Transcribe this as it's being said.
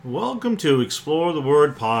Welcome to Explore the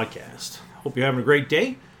Word podcast. Hope you're having a great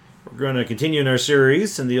day. We're going to continue in our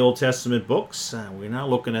series in the Old Testament books. We're now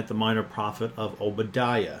looking at the minor prophet of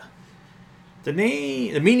Obadiah. The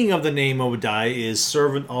meaning of the name Obadiah is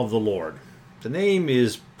servant of the Lord. The name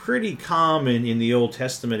is pretty common in the Old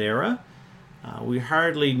Testament era. We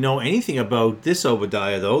hardly know anything about this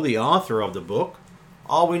Obadiah, though, the author of the book.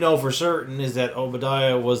 All we know for certain is that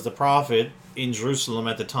Obadiah was the prophet in Jerusalem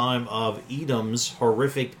at the time of Edom's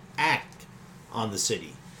horrific act on the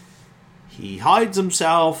city. He hides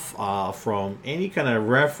himself from any kind of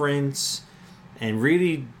reference and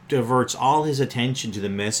really diverts all his attention to the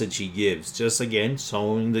message he gives, just again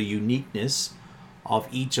showing the uniqueness of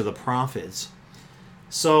each of the prophets.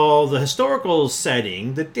 So the historical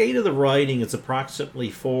setting, the date of the writing is approximately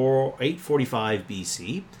 845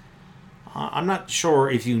 BC. I'm not sure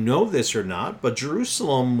if you know this or not, but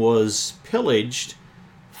Jerusalem was pillaged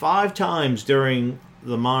 5 times during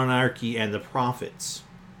the monarchy and the prophets.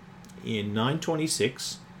 In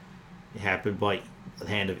 926, it happened by the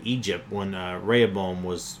hand of Egypt when Rehoboam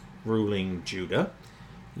was ruling Judah.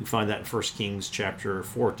 You can find that in 1 Kings chapter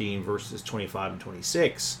 14, verses 25 and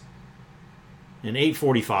 26. In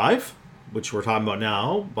 845, which we're talking about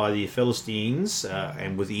now, by the Philistines,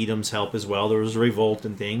 and with Edom's help as well. There was a revolt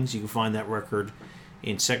and things. You can find that record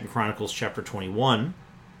in 2 Chronicles chapter 21.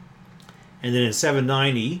 And then in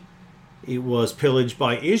 790, it was pillaged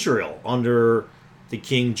by Israel under the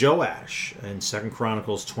king Joash in 2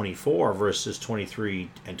 Chronicles 24, verses 23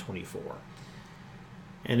 and 24.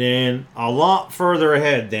 And then a lot further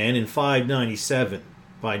ahead then, in 597,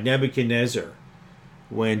 by Nebuchadnezzar,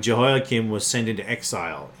 when Jehoiakim was sent into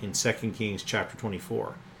exile in 2 Kings chapter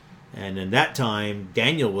 24. And in that time,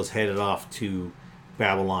 Daniel was headed off to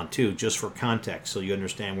Babylon too, just for context, so you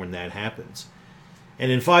understand when that happens.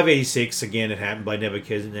 And in 586, again, it happened by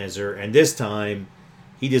Nebuchadnezzar, and this time,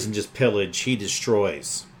 he doesn't just pillage, he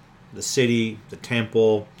destroys the city, the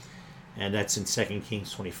temple, and that's in 2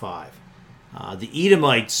 Kings 25. The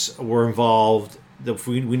Edomites were involved,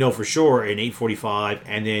 we know for sure, in 845,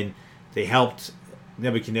 and then they helped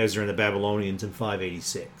Nebuchadnezzar and the Babylonians in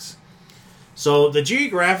 586. So the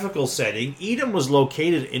geographical setting, Edom was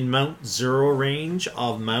located in Mount Zero range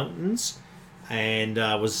of mountains, and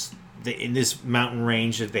was in this mountain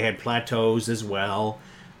range that they had plateaus as well,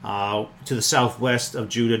 to the southwest of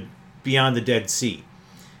Judah beyond the Dead Sea.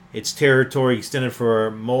 Its territory extended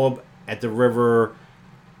from Moab at the river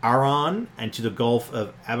Aran and to the Gulf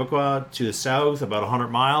of Abaqa to the south, about 100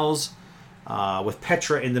 miles, with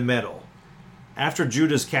Petra in the middle. After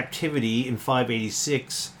Judah's captivity in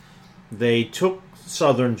 586, they took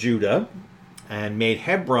southern Judah and made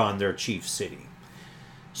Hebron their chief city.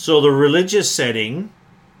 So the religious setting,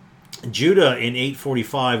 Judah in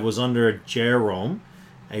 845 was under Jehoram,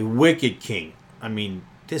 a wicked king. I mean,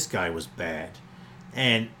 this guy was bad.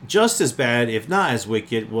 And just as bad, if not as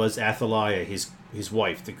wicked, was Athaliah, his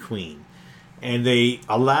wife, the queen. And they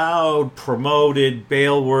promoted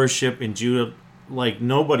Baal worship in Judah like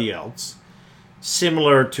nobody else,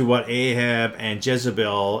 similar to what Ahab and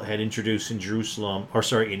Jezebel had introduced in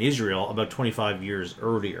in Israel about 25 years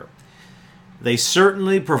earlier. They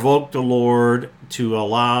certainly provoked the Lord to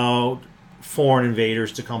allow foreign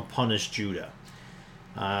invaders to come punish Judah.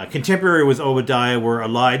 Contemporary with Obadiah were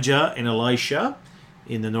Elijah and Elisha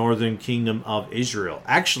in the northern kingdom of Israel.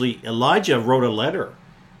 Actually, Elijah wrote a letter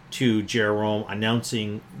to Jehoram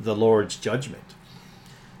announcing the Lord's judgment.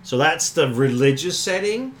 So that's the religious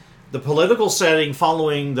setting. The political setting,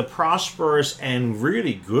 following the prosperous and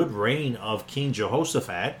really good reign of King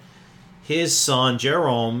Jehoshaphat, his son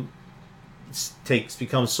Jehoram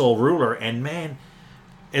becomes sole ruler. And man,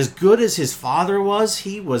 as good as his father was,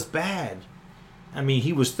 he was bad. I mean,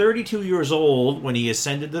 he was 32 years old when he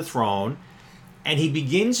ascended the throne, and he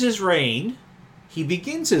begins his reign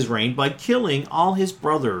by killing all his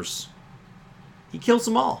brothers. He kills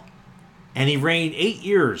them all. And he reigned 8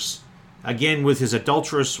 years. Again, with his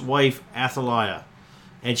adulterous wife, Athaliah.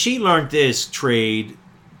 And she learned this trade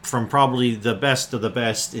from probably the best of the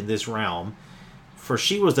best in this realm, for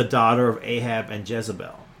she was the daughter of Ahab and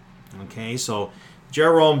Jezebel. Okay, so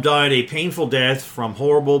Jehoram died a painful death from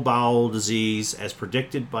horrible bowel disease, as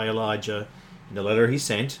predicted by Elijah in the letter he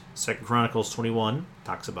sent. 2 Chronicles 21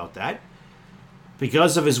 talks about that.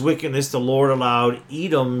 Because of his wickedness, the Lord allowed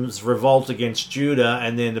Edom's revolt against Judah,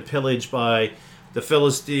 and then the pillage by the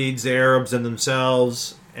Philistines, the Arabs, and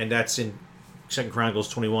themselves, and that's in 2 Chronicles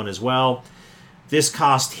 21 as well. This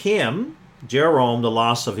cost him, Jehoram, the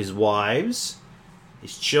loss of his wives,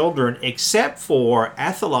 his children, except for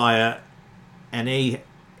Athaliah and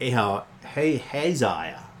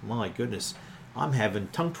Ahaziah. My goodness, I'm having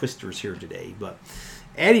tongue twisters here today. But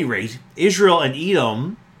At any rate, Israel and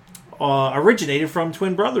Edom originated from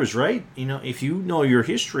twin brothers, right? If you know your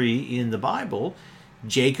history in the Bible,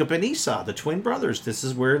 Jacob and Esau, the twin brothers, this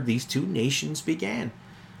is where these two nations began.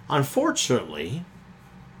 Unfortunately,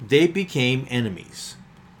 they became enemies.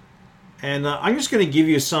 And I'm just going to give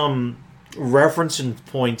you some referencing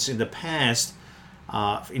points in the past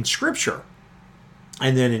in Scripture,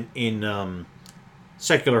 and then in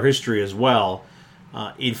secular history as well.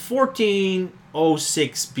 In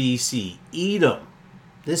 1406 BC, Edom,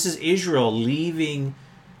 this is Israel leaving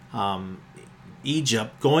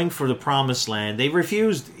Egypt, going for the Promised Land. They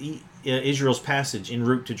refused Israel's passage en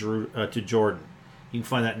route to Jordan. You can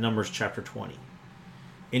find that in Numbers chapter 20.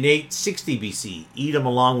 In 860 BC, Edom,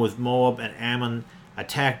 along with Moab and Ammon,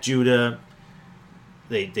 attacked Judah.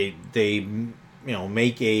 They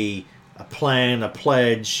make a plan, a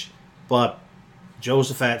pledge, but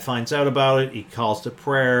Jehoshaphat finds out about it. He calls to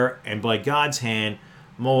prayer, and by God's hand,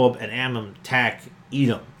 Moab and Ammon attack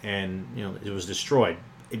Edom, and it was destroyed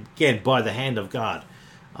again by the hand of God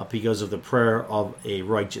because of the prayer of a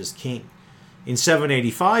righteous king. In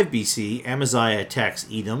 785 BC, Amaziah attacks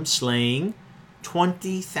Edom, slaying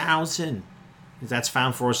 20,000. That's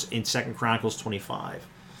found for us in 2 Chronicles 25.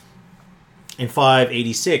 In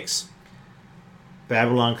 586,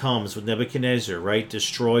 Babylon comes with Nebuchadnezzar, right?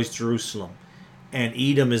 Destroys Jerusalem. And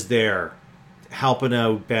Edom is there helping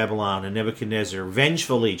out Babylon and Nebuchadnezzar,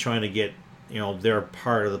 vengefully trying to get their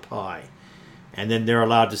part of the pie. And then they're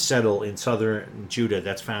allowed to settle in southern Judah.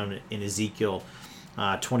 That's found in Ezekiel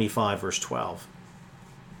 25, verse 12.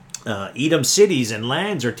 Edom cities and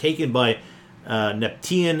lands are taken by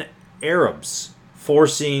Neptian Arabs,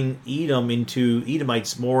 forcing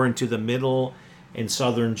Edomites more into the middle and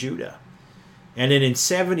southern Judah. And then in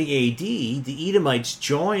 70 AD, the Edomites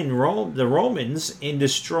join the Romans in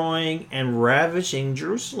destroying and ravaging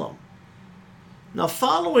Jerusalem. Now,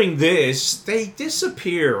 following this, they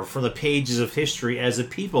disappear from the pages of history as a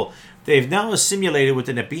people. They've now assimilated with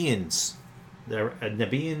the Nebians,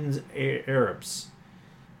 Arabs.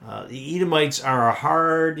 The Edomites are a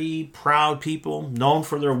hardy, proud people, known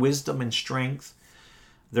for their wisdom and strength.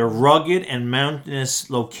 Their rugged and mountainous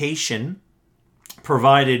location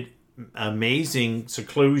provided amazing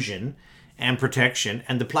seclusion and protection,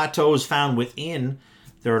 and the plateaus found within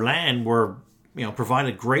their land were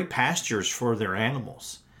provided great pastures for their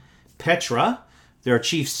animals. Petra, their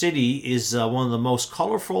chief city, is one of the most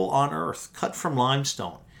colorful on earth, cut from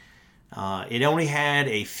limestone. It only had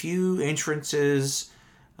a few entrances,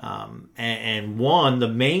 and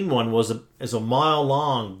the main one was a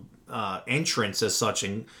mile-long entrance as such,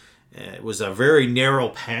 and it was a very narrow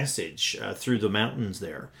passage through the mountains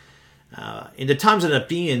there. In the times of the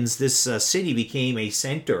Nebians, this city became a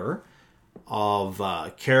center of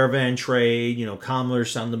caravan trade,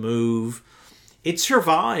 commerce on the move. It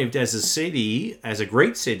survived as a city, as a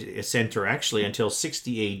great center actually, until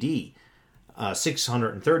 630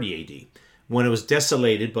 AD, when it was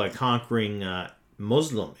desolated by conquering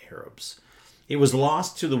Muslim Arabs. It was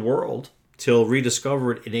lost to the world till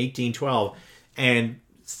rediscovered in 1812, and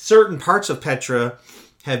certain parts of Petra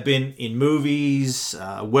have been in movies,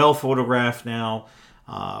 well photographed now,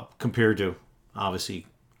 compared to obviously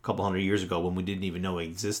a couple hundred years ago when we didn't even know it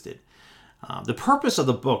existed. The purpose of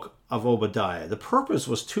the book of Obadiah, the purpose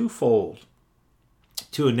was twofold: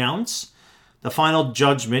 to announce the final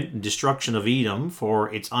judgment and destruction of Edom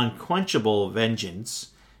for its unquenchable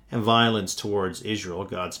vengeance and violence towards Israel,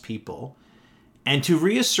 God's people, and to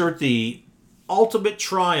reassert the ultimate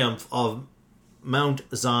triumph of Mount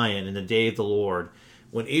Zion in the day of the Lord,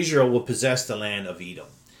 when Israel will possess the land of Edom.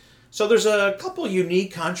 So there's a couple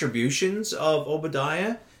unique contributions of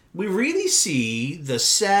Obadiah. We really see the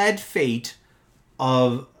sad fate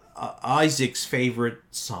of Isaac's favorite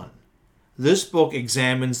son. This book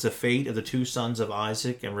examines the fate of the two sons of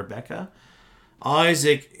Isaac and Rebekah.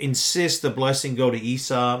 Isaac insists the blessing go to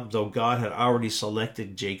Esau, though God had already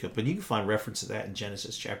selected Jacob. And you can find reference to that in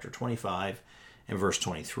Genesis chapter 25 and verse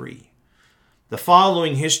 23. The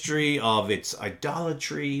following history of its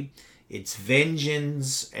idolatry, its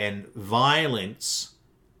vengeance, and violence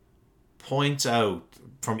points out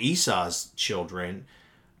from Esau's children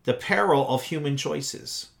the peril of human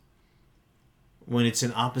choices when it's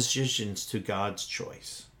in opposition to God's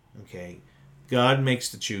choice. Okay, God makes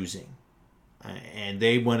the choosing, and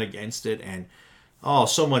they went against it, and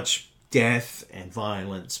so much death and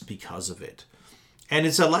violence because of it. And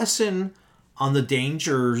it's a lesson on the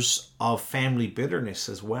dangers of family bitterness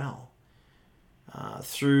as well.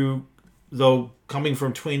 Though coming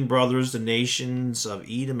from twin brothers, the nations of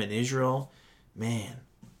Edom and Israel, man,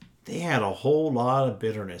 they had a whole lot of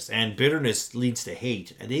bitterness. And bitterness leads to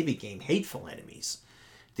hate, and they became hateful enemies.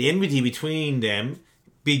 The enmity between them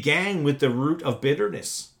began with the root of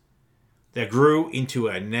bitterness that grew into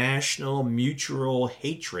a national mutual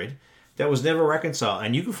hatred that was never reconciled.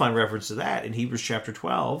 And you can find reference to that in Hebrews chapter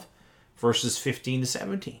 12, verses 15 to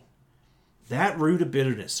 17. That root of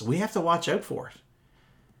bitterness, we have to watch out for it.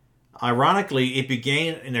 Ironically, it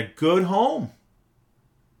began in a good home.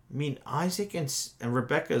 I mean, Isaac and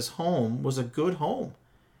Rebekah's home was a good home.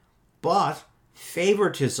 But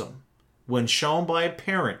favoritism, when shown by a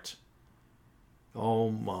parent,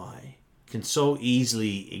 oh my, can so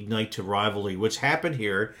easily ignite to rivalry, which happened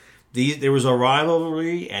here. There was a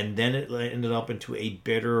rivalry, and then it ended up into a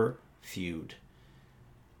bitter feud.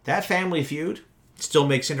 That family feud still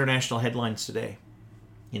makes international headlines today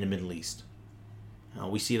in the Middle East.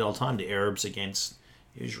 We see it all the time, the Arabs against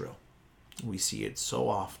Israel. We see it so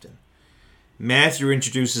often. Matthew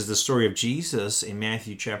introduces the story of Jesus in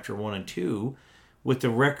Matthew chapter 1 and 2 with the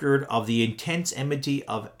record of the intense enmity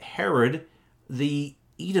of Herod the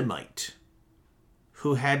Edomite,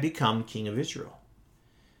 who had become king of Israel.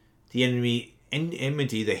 The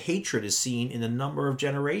enmity, the hatred, is seen in the number of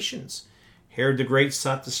generations. Herod the Great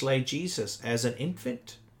sought to slay Jesus as an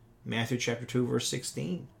infant. Matthew chapter 2, verse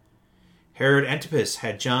 16. Herod Antipas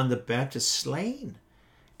had John the Baptist slain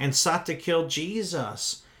and sought to kill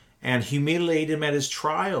Jesus and humiliate him at his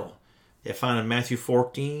trial. They're found in Matthew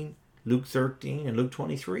 14, Luke 13, and Luke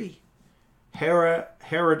 23.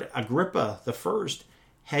 Herod Agrippa I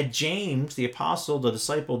had James, the apostle, the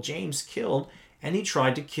disciple James, killed, and he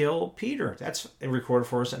tried to kill Peter. That's recorded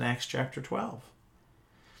for us in Acts chapter 12.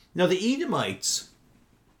 Now, the Edomites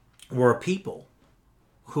were a people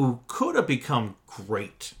who could have become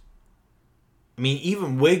great. I mean,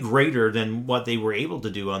 even way greater than what they were able to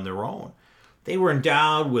do on their own. They were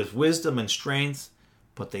endowed with wisdom and strength,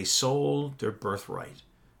 but they sold their birthright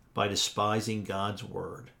by despising God's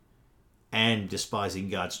word and despising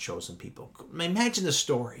God's chosen people. Imagine the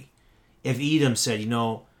story if Edom said,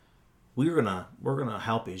 we're gonna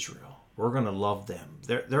help Israel. We're gonna love them.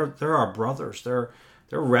 They're our brothers. They're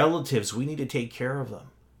relatives. We need to take care of them.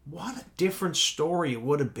 What a different story it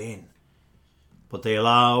would have been. But they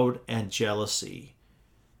allowed jealousy.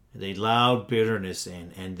 They allowed bitterness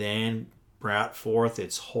in, and then brought forth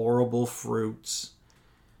its horrible fruits,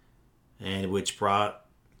 and which brought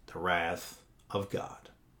the wrath of God.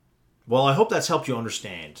 Well, I hope that's helped you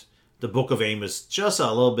understand the book of Amos just a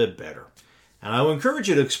little bit better. And I will encourage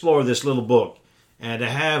you to explore this little book and to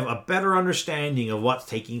have a better understanding of what's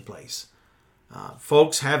taking place.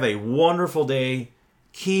 Folks, have a wonderful day.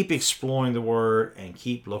 Keep exploring the Word and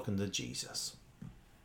keep looking to Jesus.